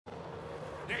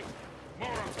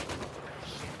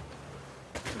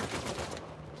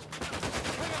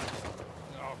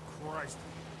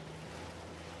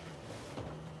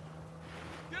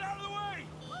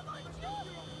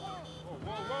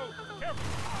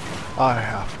I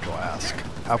have to ask,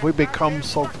 have we become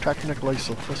so technically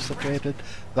sophisticated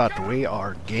that we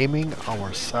are gaming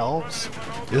ourselves?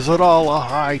 Is it all a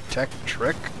high-tech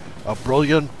trick? A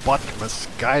brilliant but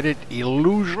misguided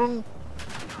illusion?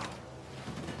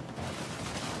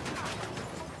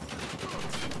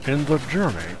 In the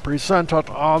journey presented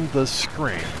on the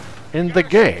screen, in the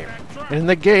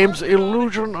game's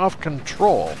illusion of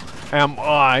control, am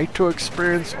I to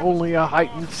experience only a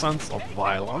heightened sense of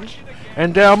violence?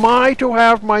 And am I to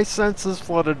have my senses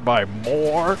flooded by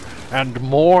more and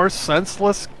more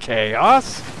senseless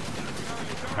chaos?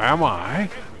 Am I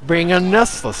being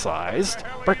anesthetized,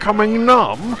 becoming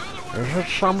numb? Is it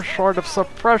some sort of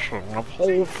suppression of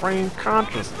whole frame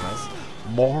consciousness?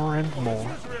 More and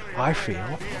more I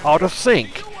feel out of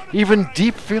sync, even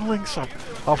deep feelings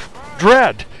of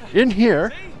dread in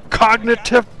here,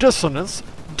 cognitive dissonance,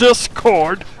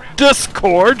 discord,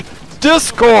 discord,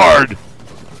 discord!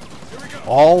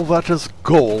 All that is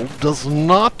gold does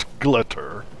not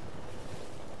glitter.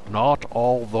 Not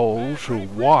all those who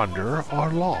wander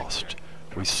are lost.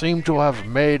 We seem to have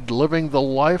made living the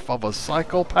life of a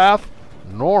psychopath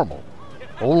normal.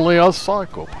 Only a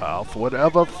psychopath would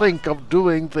ever think of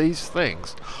doing these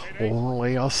things.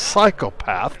 Only a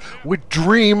psychopath would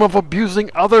dream of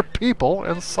abusing other people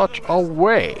in such a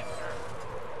way.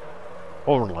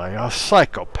 Only a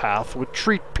psychopath would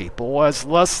treat people as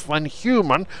less than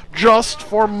human just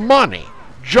for money,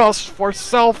 just for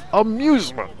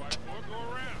self-amusement.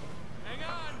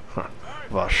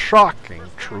 The shocking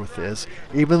truth is,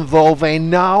 even though they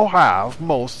now have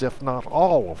most, if not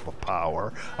all, of the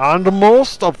power and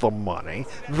most of the money,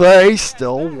 they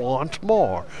still want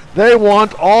more. They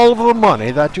want all of the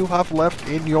money that you have left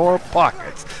in your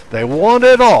pockets. They want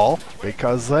it all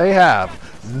because they have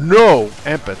no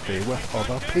empathy with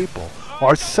other people,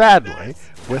 or sadly,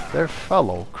 with their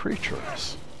fellow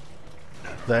creatures.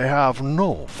 They have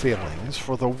no feelings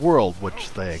for the world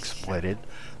which they exploited.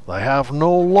 They have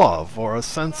no love or a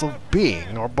sense of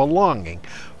being or belonging,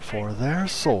 for their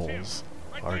souls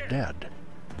are dead.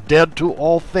 Dead to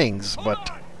all things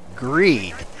but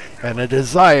greed and a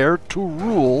desire to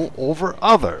rule over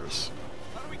others.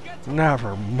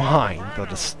 Never mind the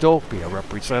dystopia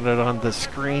represented on the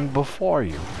screen before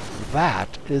you.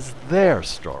 That is their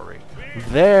story,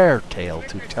 their tale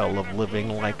to tell of living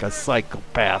like a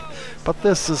psychopath. But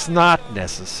this is not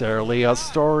necessarily a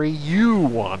story you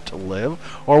want to live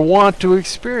or want to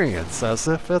experience as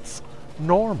if it's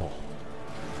normal.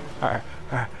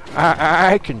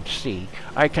 I can see,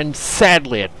 I can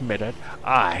sadly admit it,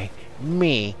 I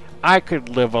could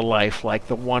live a life like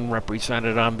the one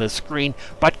represented on the screen,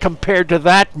 but compared to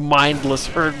that mindless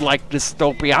herd-like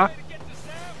dystopia,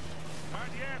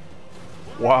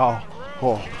 well,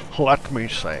 let me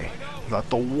say that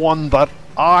the one that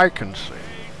I can see,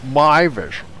 my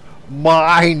vision,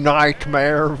 my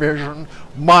nightmare vision,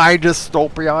 my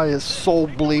dystopia is so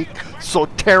bleak, so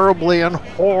terribly and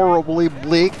horribly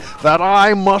bleak, that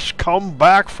I must come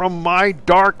back from my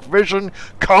dark vision,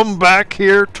 come back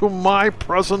here to my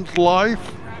present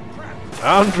life,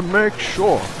 and make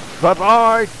sure that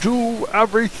I do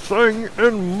everything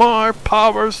in my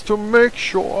powers to make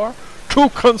sure, to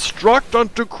construct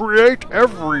and to create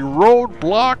every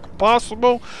roadblock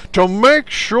possible to make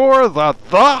sure that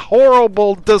the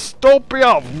horrible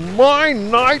dystopia of my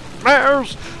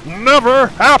nightmares never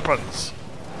happens.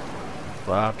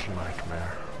 That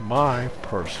nightmare, my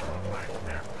personal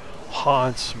nightmare,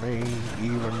 haunts me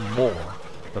even more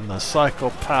than the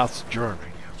psychopath's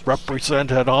journey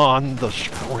represented on the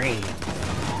screen.